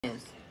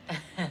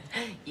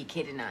You're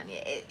kidding, aren't you?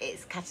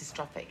 It's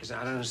catastrophic.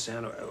 I don't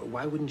understand.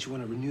 Why wouldn't you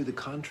want to renew the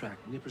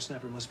contract?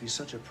 Nippersnapper must be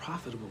such a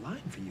profitable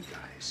line for you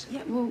guys.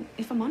 Yeah, well,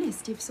 if I'm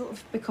honest, you've sort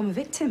of become a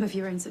victim of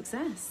your own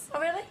success.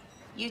 Oh, really?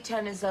 You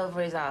turn us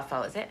over is our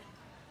fault, is it?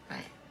 Right.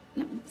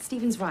 No,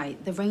 Stephen's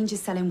right. The range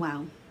is selling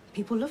well.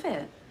 People love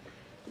it.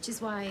 Which is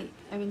why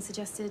Owen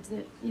suggested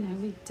that, you know,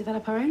 we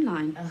develop our own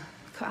line.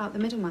 Cut out the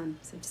middleman,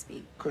 so to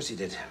speak. Of course he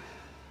did.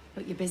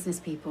 But you're business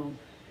people.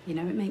 You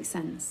know, it makes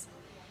sense.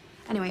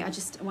 Anyway,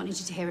 I wanted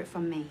you to hear it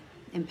from me,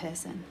 in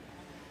person.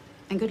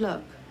 And good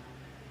luck.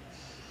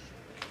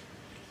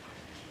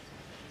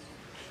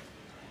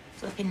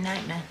 Flipping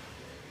nightmare.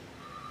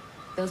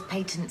 Those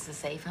patents are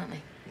safe, aren't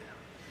they? Yeah.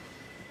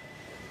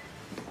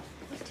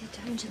 What did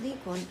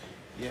Angelique want?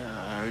 Yeah,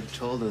 I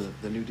told her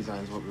the new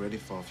designs won't be ready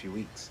for a few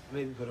weeks.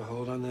 Maybe put a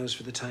hold on those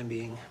for the time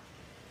being.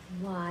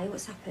 Why?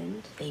 What's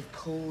happened? They've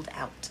pulled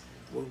out.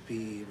 Won't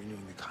be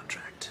renewing the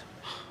contract.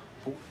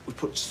 But we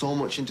put so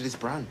much into this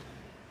brand.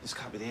 This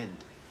can't be the end.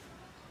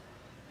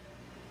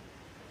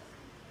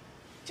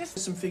 Just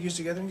put some figures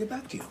together and get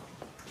back to you.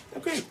 Oh,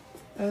 great.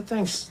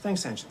 Thanks,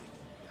 Angelique.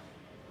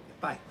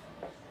 Bye.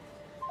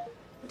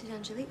 What did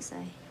Angelique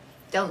say?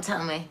 Don't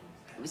tell me.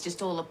 It was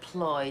just all a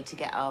ploy to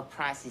get our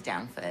prices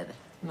down further.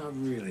 Not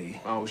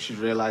really. Oh, she's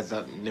realised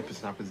that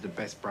Nippersnapper is the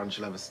best brand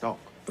she'll ever stock.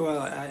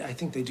 Well, I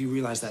think they do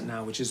realize that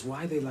now, which is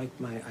why they like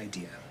my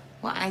idea.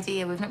 What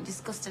idea? We've not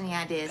discussed any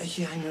ideas.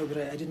 Yeah, I know, but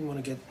I didn't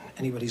want to get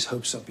anybody's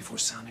hopes up before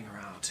sounding her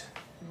out.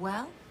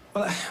 Well?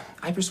 Well,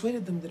 I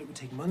persuaded them that it would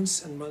take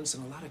months and months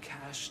and a lot of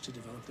cash to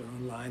develop their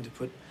own line, to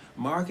put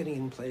marketing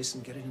in place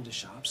and get it into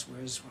shops,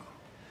 whereas, well,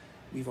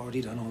 we've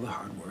already done all the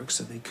hard work,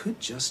 so they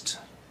could just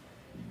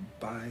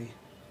buy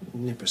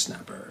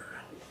Nippersnapper.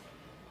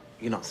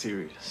 You're not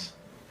serious.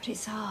 But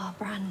it's our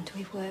brand.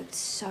 We've worked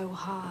so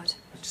hard.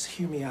 Just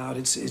hear me out.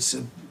 It's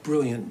a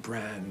brilliant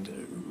brand,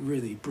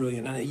 really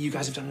brilliant. And you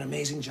guys have done an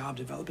amazing job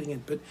developing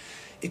it, but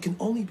it can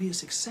only be a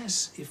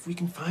success if we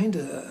can find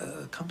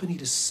a company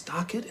to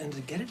stock it and to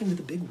get it into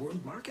the big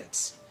world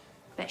markets.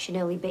 Bet she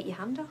nearly bit your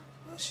hand off.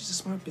 Well, she's a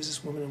smart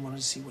businesswoman and wanted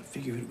to see what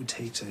figure it would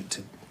take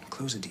to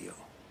close a deal.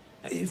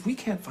 If we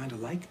can't find a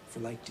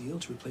like-for-like deal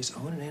to replace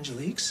Owen and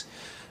Angelique's,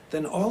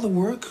 then all the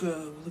work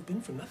will have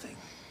been for nothing.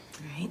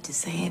 I hate to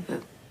say it,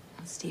 but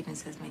what Stephen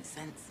says makes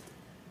sense.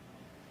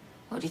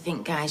 What do you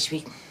think, guys?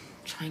 Should we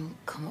try and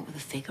come up with a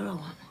figure or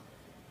what?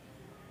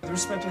 With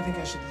respect, I think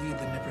I should lead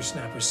the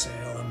Nippersnapper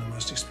sale. I'm the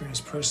most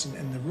experienced person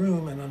in the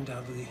room, and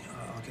undoubtedly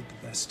I'll get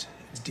the best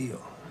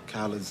deal.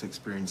 Carla's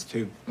experienced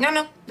too.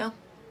 No.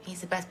 He's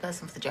the best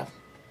person for the job.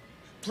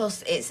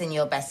 Plus, it's in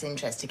your best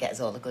interest to get us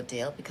all a good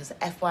deal, because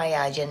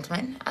FYI,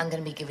 gentlemen, I'm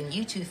going to be giving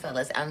you two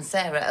fellas and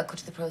Sarah a cut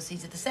of the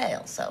proceeds of the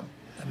sale, so...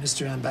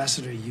 Mr.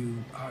 Ambassador,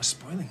 you are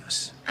spoiling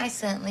us. I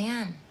certainly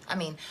am. I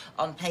mean,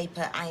 on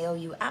paper, I owe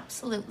you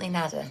absolutely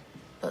nada.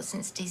 But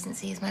since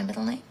decency is my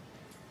middle name...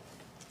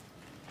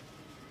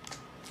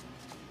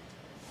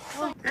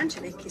 Oh,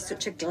 Angelique is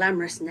such a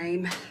glamorous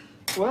name.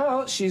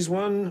 Well, she's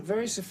one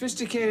very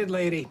sophisticated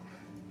lady.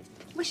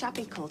 Wish I'd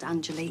been called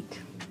Angelique.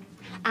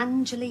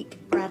 Angelique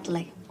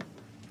Bradley.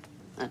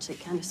 Actually,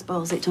 it kind of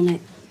spoils it, doesn't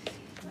it?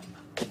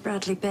 The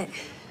Bradley bit.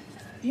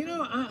 You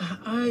know,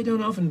 I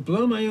don't often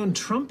blow my own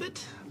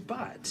trumpet,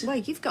 but... Well,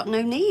 you've got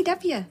no need,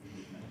 have you?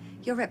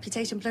 Your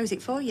reputation blows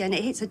it for you, and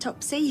it hits a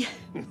top C.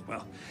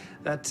 Well,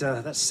 that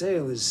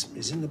sale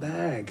is in the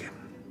bag.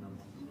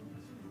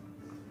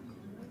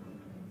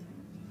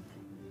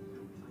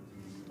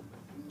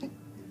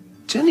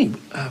 Jenny,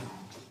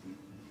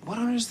 what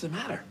on earth is the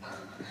matter?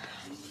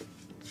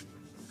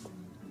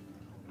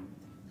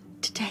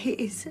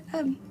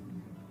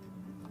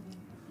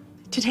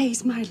 Today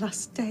is my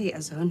last day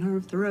as owner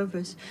of the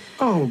Rovers.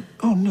 Oh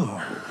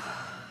no.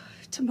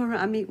 Tomorrow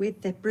I meet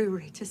with the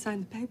brewery to sign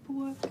the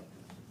paperwork.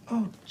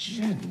 Oh,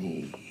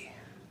 Jenny.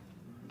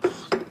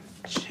 Oh,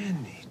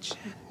 Jenny.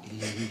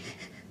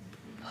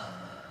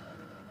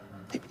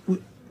 Hey,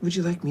 would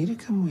you like me to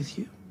come with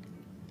you?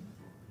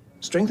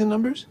 Strength in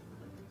numbers?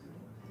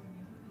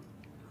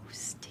 Oh,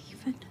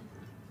 Stephen.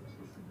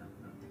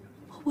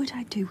 What would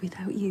I do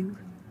without you?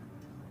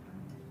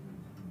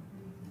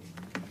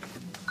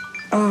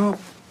 Oh,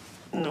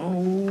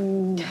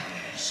 no.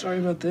 Sorry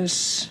about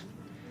this.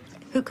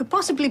 Who could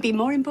possibly be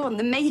more important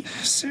than me?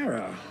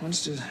 Sarah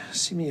wants to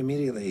see me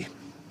immediately.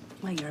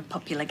 Well, you're a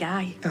popular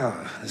guy.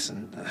 Oh,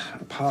 listen,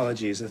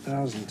 apologies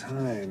 1,000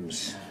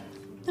 times.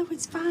 No,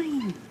 it's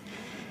fine.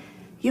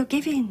 You're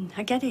giving.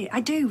 I get it.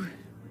 I do.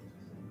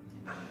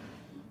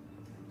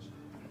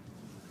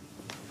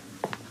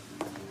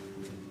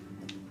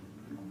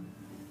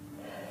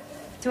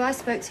 So I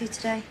spoke to you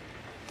today.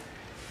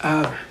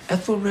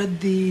 Ethelred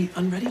the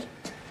Unready?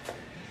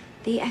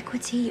 The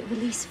equity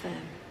release firm.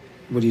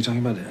 What are you talking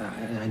about?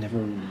 I never...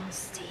 Oh,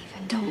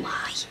 Stephen, don't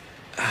lie.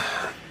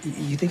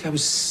 You think I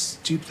was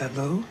stooped that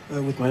low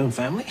with my own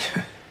family?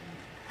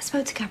 I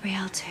spoke to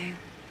Gabrielle, too.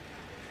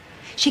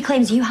 She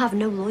claims you have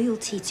no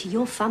loyalty to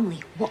your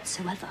family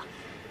whatsoever.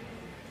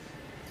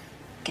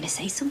 Gonna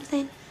say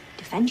something?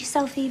 Defend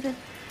yourself, even?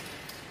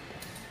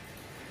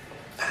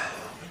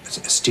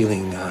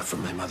 Stealing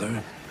from my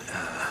mother.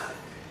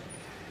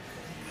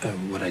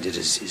 What I did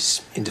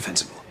is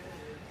indefensible.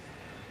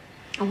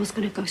 I was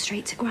going to go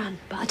straight to Gran,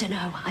 but I don't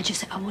know.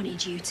 I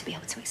wanted you to be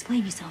able to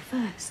explain yourself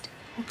first.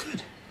 Oh,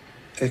 good.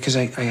 Because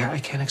I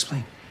can't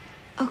explain.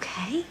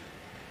 Okay.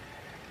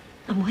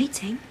 I'm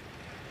waiting.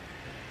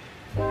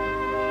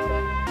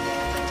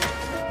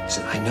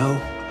 Listen, I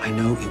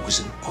know it was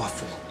an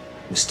awful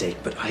mistake,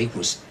 but I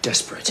was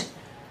desperate.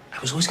 I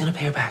was always going to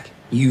pay her back.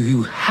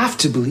 You have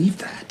to believe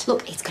that.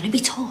 Look, it's going to be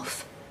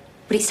tough,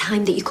 but it's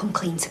time that you come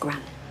clean to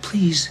Gran.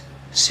 Please,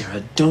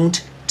 Sarah,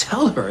 don't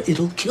tell her.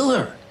 It'll kill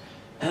her.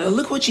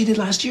 Look what she did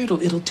last year.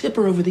 It'll tip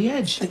her over the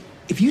edge.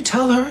 If you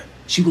tell her,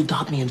 she will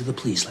dob me into the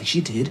police like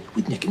she did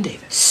with Nick and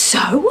David.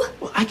 So?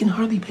 Well, I can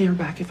hardly pay her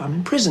back if I'm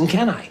in prison,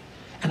 can I?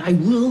 And I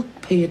will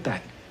pay it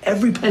back.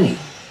 Every penny.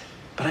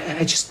 But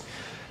I just...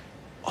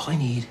 All I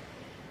need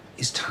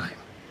is time.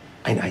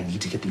 I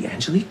need to get the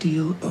Angelique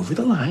deal over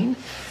the line,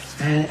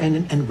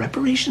 and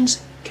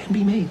reparations can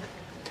be made.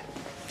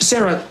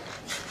 Sarah,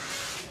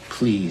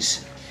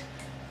 please.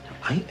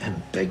 I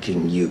am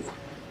begging you.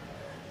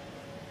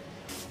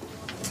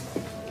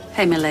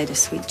 Hey, my lady,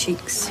 sweet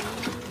cheeks.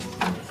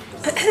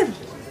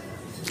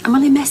 I'm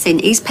only messing.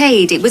 He's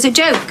paid. It was a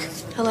joke.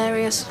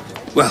 Hilarious.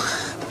 Well,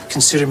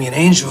 consider me an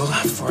angel,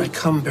 for I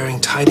come bearing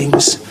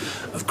tidings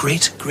of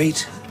great,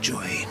 great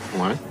joy.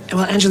 Why?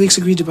 Well, Angelique's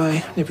agreed to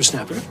buy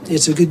Nippersnapper.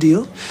 It's a good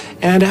deal.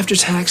 And after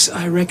tax,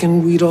 I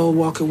reckon we'd all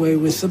walk away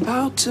with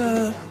about,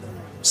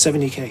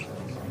 70K.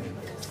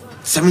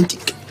 70.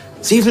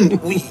 Stephen,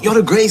 you're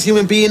the greatest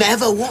human being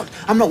ever. What?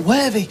 I'm not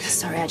worthy.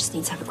 Sorry, I just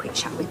need to have a quick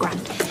chat with Gran.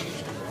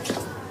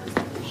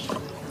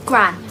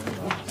 Gran.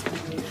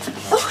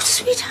 Oh,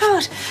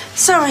 sweetheart.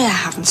 Sorry I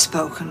haven't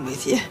spoken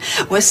with you.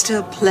 We're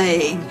still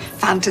playing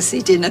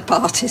fantasy dinner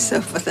parties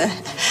over there,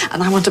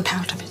 and I want a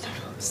powder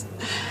minerals.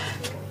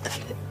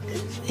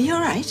 Are you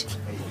all right?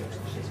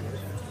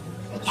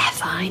 Yeah,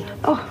 fine.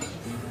 Oh,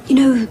 you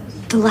know,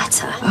 the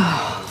letter?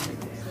 Oh.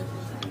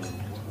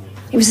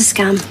 It was a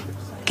scam.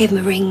 Gave him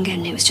a ring,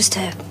 and it was just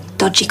a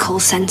dodgy call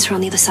centre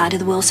on the other side of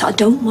the world, so I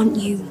don't want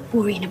you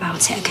worrying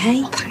about it,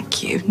 okay?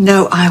 Thank you.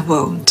 No, I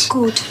won't.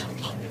 Good.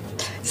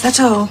 Is that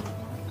all?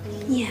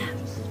 Yeah.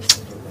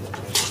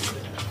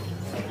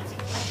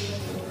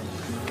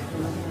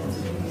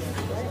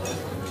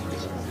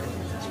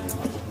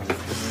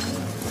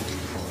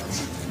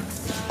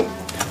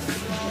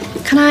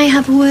 Can I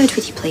have a word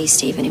with you, please,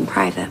 Stephen, in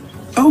private?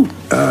 Oh,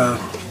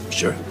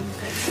 sure.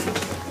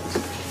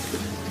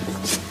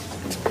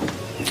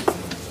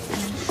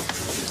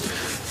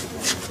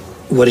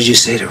 What did you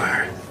say to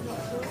her?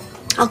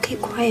 I'll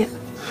keep quiet.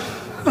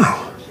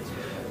 Oh,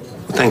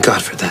 well, thank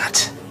God for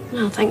that.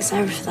 No, thanks,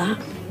 Sarah, for that.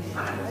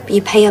 But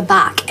you pay her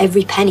back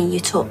every penny you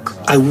took.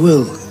 I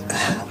will.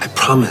 I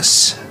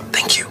promise.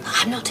 Thank you.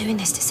 I'm not doing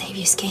this to save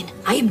your skin.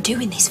 I am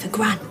doing this for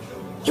Gran.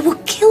 It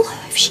would kill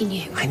her if she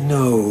knew. I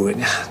know.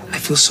 I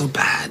feel so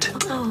bad.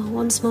 Oh,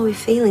 once more with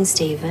feelings,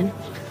 Stephen.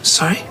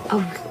 Sorry?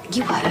 Oh,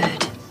 you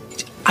heard.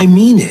 I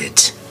mean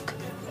it.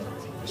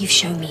 You've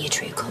shown me your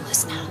true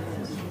colours now.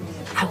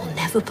 I will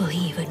never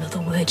believe another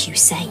word you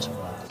say.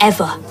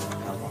 Ever.